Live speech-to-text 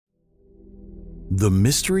The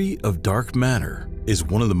mystery of dark matter is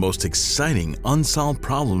one of the most exciting unsolved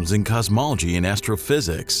problems in cosmology and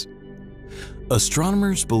astrophysics.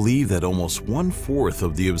 Astronomers believe that almost 1/4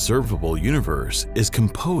 of the observable universe is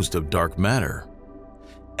composed of dark matter.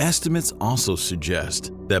 Estimates also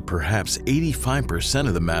suggest that perhaps 85%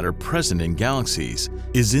 of the matter present in galaxies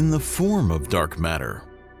is in the form of dark matter.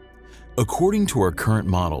 According to our current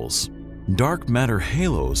models, dark matter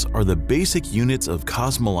halos are the basic units of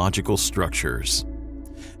cosmological structures.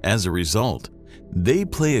 As a result, they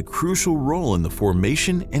play a crucial role in the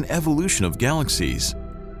formation and evolution of galaxies,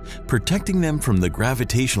 protecting them from the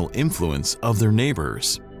gravitational influence of their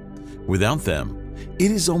neighbors. Without them,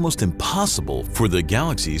 it is almost impossible for the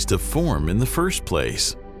galaxies to form in the first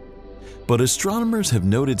place. But astronomers have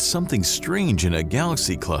noted something strange in a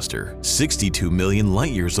galaxy cluster 62 million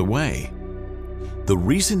light-years away. The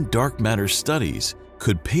recent dark matter studies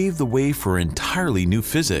could pave the way for entirely new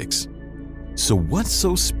physics. So what's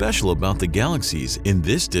so special about the galaxies in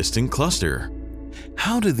this distant cluster?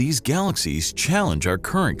 How do these galaxies challenge our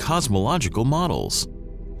current cosmological models?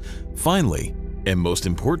 Finally, and most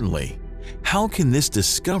importantly, how can this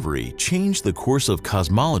discovery change the course of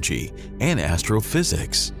cosmology and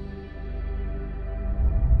astrophysics?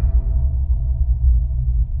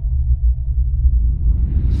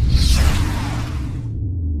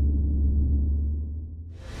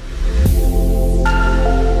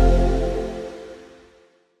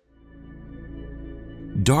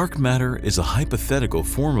 Dark matter is a hypothetical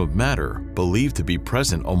form of matter believed to be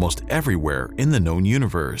present almost everywhere in the known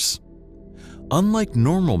universe. Unlike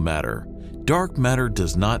normal matter, dark matter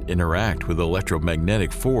does not interact with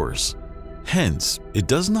electromagnetic force. Hence, it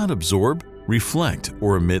does not absorb, reflect,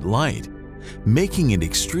 or emit light, making it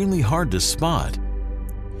extremely hard to spot.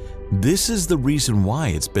 This is the reason why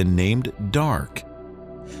it's been named dark.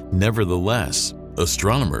 Nevertheless,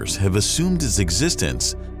 astronomers have assumed its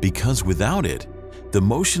existence because without it, the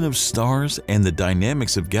motion of stars and the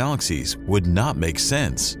dynamics of galaxies would not make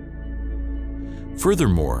sense.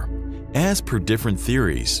 Furthermore, as per different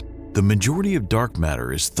theories, the majority of dark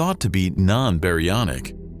matter is thought to be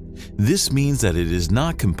non-baryonic. This means that it is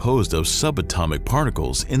not composed of subatomic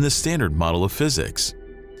particles in the standard model of physics.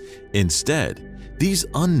 Instead, these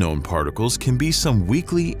unknown particles can be some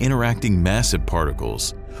weakly interacting massive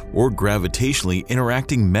particles or gravitationally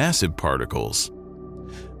interacting massive particles.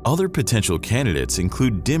 Other potential candidates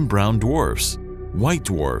include dim brown dwarfs, white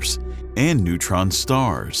dwarfs, and neutron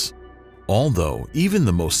stars. Although even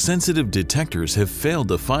the most sensitive detectors have failed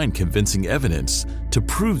to find convincing evidence to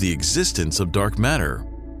prove the existence of dark matter,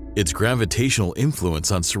 its gravitational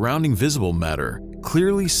influence on surrounding visible matter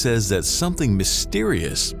clearly says that something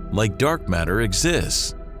mysterious like dark matter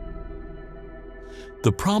exists.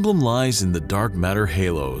 The problem lies in the dark matter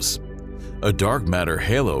halos. A dark matter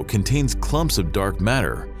halo contains clumps of dark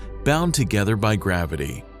matter bound together by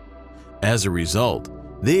gravity. As a result,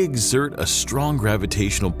 they exert a strong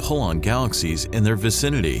gravitational pull on galaxies in their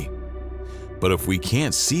vicinity. But if we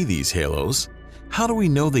can't see these halos, how do we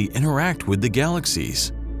know they interact with the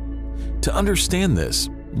galaxies? To understand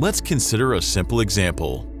this, let's consider a simple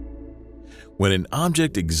example. When an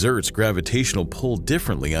object exerts gravitational pull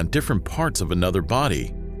differently on different parts of another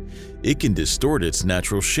body, it can distort its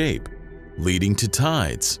natural shape, leading to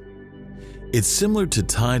tides. It's similar to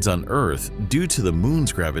tides on Earth due to the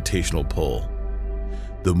Moon's gravitational pull.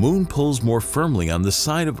 The Moon pulls more firmly on the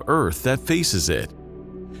side of Earth that faces it.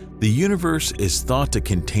 The universe is thought to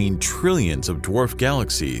contain trillions of dwarf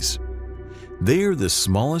galaxies. They are the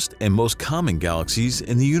smallest and most common galaxies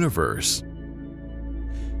in the universe.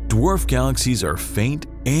 Dwarf galaxies are faint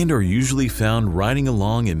and are usually found riding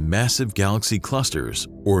along in massive galaxy clusters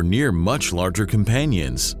or near much larger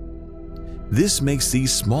companions. This makes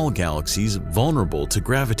these small galaxies vulnerable to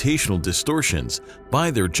gravitational distortions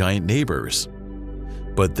by their giant neighbors.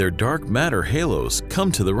 But their dark matter halos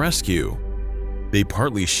come to the rescue. They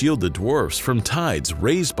partly shield the dwarfs from tides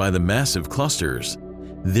raised by the massive clusters,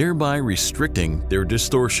 thereby restricting their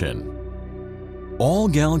distortion. All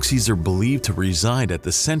galaxies are believed to reside at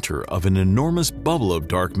the center of an enormous bubble of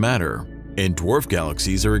dark matter, and dwarf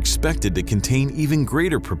galaxies are expected to contain even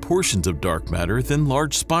greater proportions of dark matter than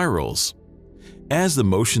large spirals, as the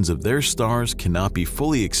motions of their stars cannot be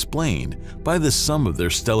fully explained by the sum of their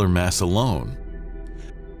stellar mass alone.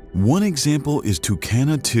 One example is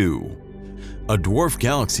Tucana 2, a dwarf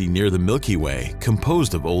galaxy near the Milky Way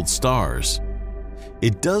composed of old stars.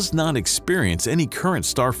 It does not experience any current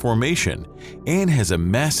star formation and has a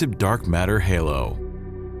massive dark matter halo.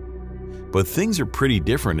 But things are pretty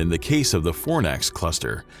different in the case of the Fornax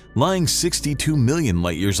cluster, lying 62 million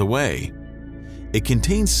light-years away. it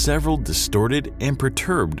contains several distorted and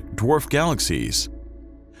perturbed dwarf galaxies.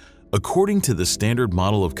 According to the standard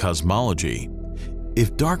model of cosmology,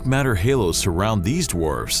 if dark matter halos surround these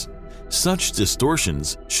dwarfs, such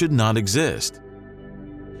distortions should not exist.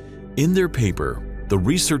 In their paper, the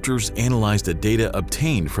researchers analyzed the data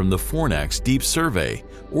obtained from the Fornax Dwarf Survey,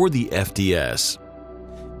 or the FDS.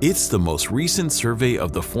 It's the most recent survey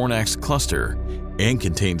of the Fornax cluster and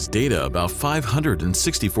contains data about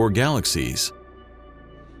 564 galaxies.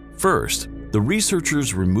 First, the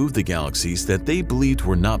researchers removed the galaxies that they believed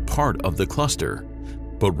were not part of the cluster,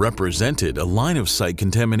 but represented a line-of-sight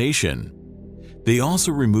contamination. They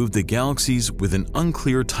also removed the galaxies with an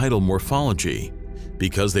unclear tidal morphology,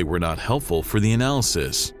 because they were not helpful for the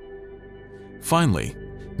analysis. Finally,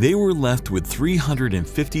 they were left with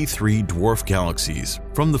 353 dwarf galaxies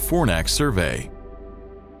from the Fornax survey.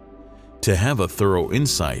 To have a thorough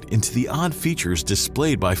insight into the odd features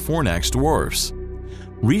displayed by Fornax dwarfs,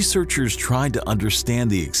 researchers tried to understand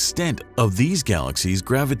the extent of these galaxies'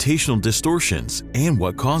 gravitational distortions and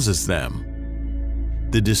what causes them.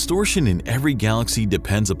 The distortion in every galaxy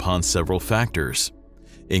depends upon several factors,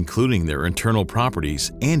 including their internal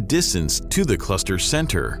properties and distance to the cluster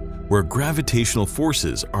center, where gravitational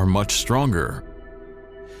forces are much stronger.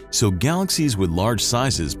 So galaxies with large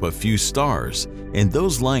sizes but few stars, and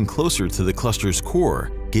those lying closer to the cluster's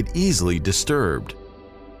core, get easily disturbed.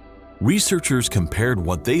 Researchers compared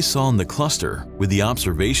what they saw in the cluster with the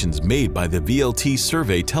observations made by the VLT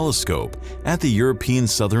survey telescope at the European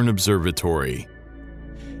Southern Observatory.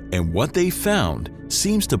 And what they found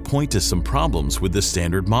seems to point to some problems with the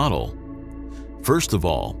standard model. First of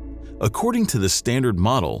all, according to the standard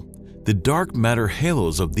model, the dark matter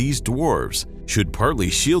halos of these dwarfs should partly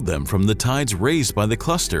shield them from the tides raised by the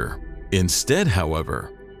cluster. Instead,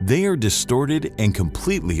 however, they are distorted and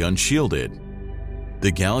completely unshielded.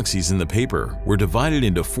 The galaxies in the paper were divided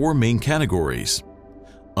into 4 main categories: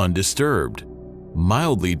 undisturbed,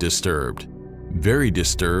 mildly disturbed, very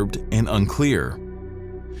disturbed, and unclear.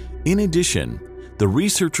 In addition, the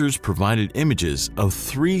researchers provided images of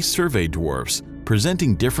 3 survey dwarfs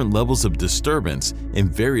presenting different levels of disturbance in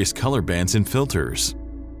various color bands and filters.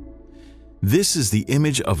 This is the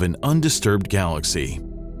image of an undisturbed galaxy.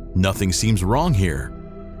 Nothing seems wrong here,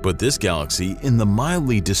 but this galaxy in the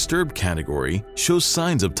mildly disturbed category shows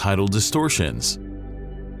signs of tidal distortions.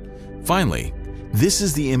 Finally, this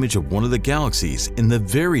is the image of one of the galaxies in the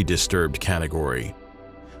very disturbed category.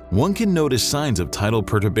 One can notice signs of tidal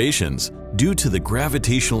perturbations due to the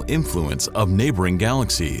gravitational influence of neighboring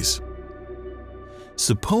galaxies.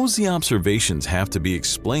 Suppose the observations have to be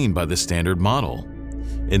explained by the standard model.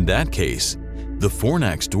 In that case, the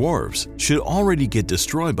Fornax dwarfs should already get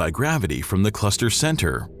destroyed by gravity from the cluster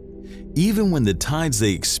center, even when the tides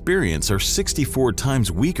they experience are 64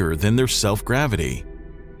 times weaker than their self-gravity.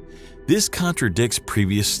 This contradicts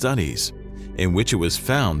previous studies, in which it was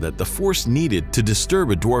found that the force needed to disturb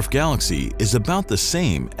a dwarf galaxy is about the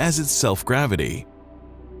same as its self-gravity.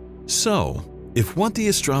 So, if what the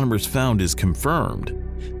astronomers found is confirmed,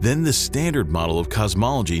 then the standard model of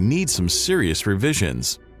cosmology needs some serious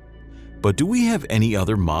revisions. But do we have any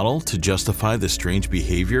other model to justify the strange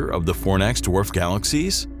behavior of the Fornax dwarf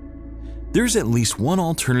galaxies? There's at least one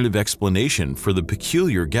alternative explanation for the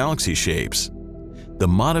peculiar galaxy shapes: the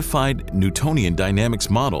modified Newtonian dynamics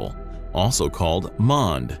model, also called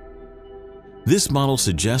MOND. This model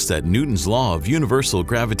suggests that Newton's law of universal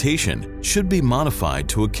gravitation should be modified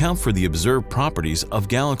to account for the observed properties of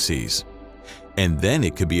galaxies, and then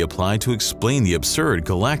it could be applied to explain the absurd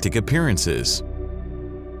galactic appearances.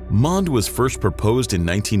 MOND was first proposed in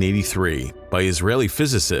 1983 by Israeli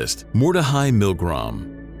physicist Mordechai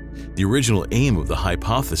Milgram. The original aim of the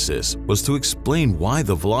hypothesis was to explain why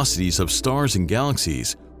the velocities of stars and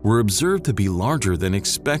galaxies were observed to be larger than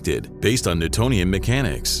expected based on Newtonian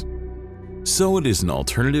mechanics. So it is an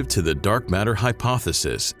alternative to the dark matter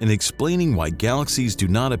hypothesis in explaining why galaxies do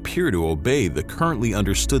not appear to obey the currently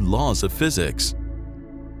understood laws of physics.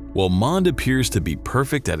 While MOND appears to be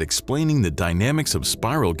perfect at explaining the dynamics of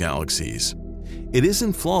spiral galaxies, it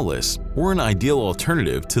isn't flawless or an ideal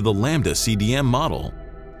alternative to the lambda CDM model.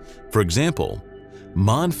 For example,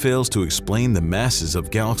 MOND fails to explain the masses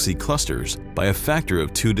of galaxy clusters by a factor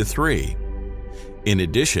of 2 to 3. In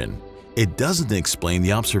addition, it doesn't explain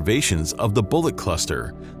the observations of the Bullet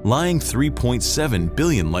cluster lying 3.7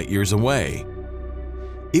 billion light-years away.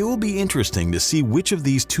 It will be interesting to see which of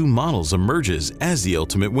these 2 models emerges as the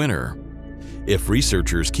ultimate winner. If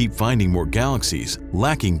researchers keep finding more galaxies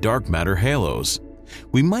lacking dark matter halos,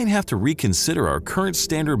 we might have to reconsider our current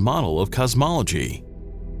standard model of cosmology.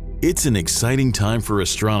 It's an exciting time for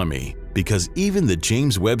astronomy, because even the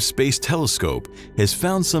James Webb Space Telescope has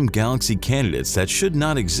found some galaxy candidates that should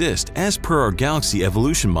not exist as per our galaxy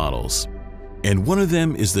evolution models. And one of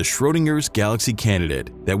them is the Schrodinger's galaxy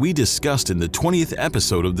candidate that we discussed in the 20th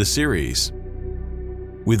episode of the series.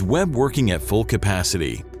 With Webb working at full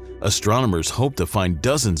capacity, astronomers hope to find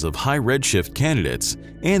dozens of high redshift candidates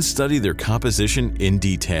and study their composition in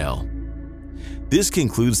detail. This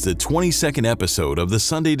concludes the 22nd episode of the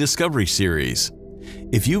Sunday Discovery series.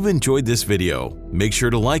 If you've enjoyed this video, make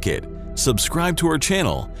sure to like it, subscribe to our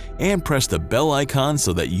channel, and press the bell icon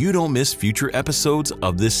so that you don't miss future episodes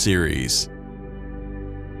of this series.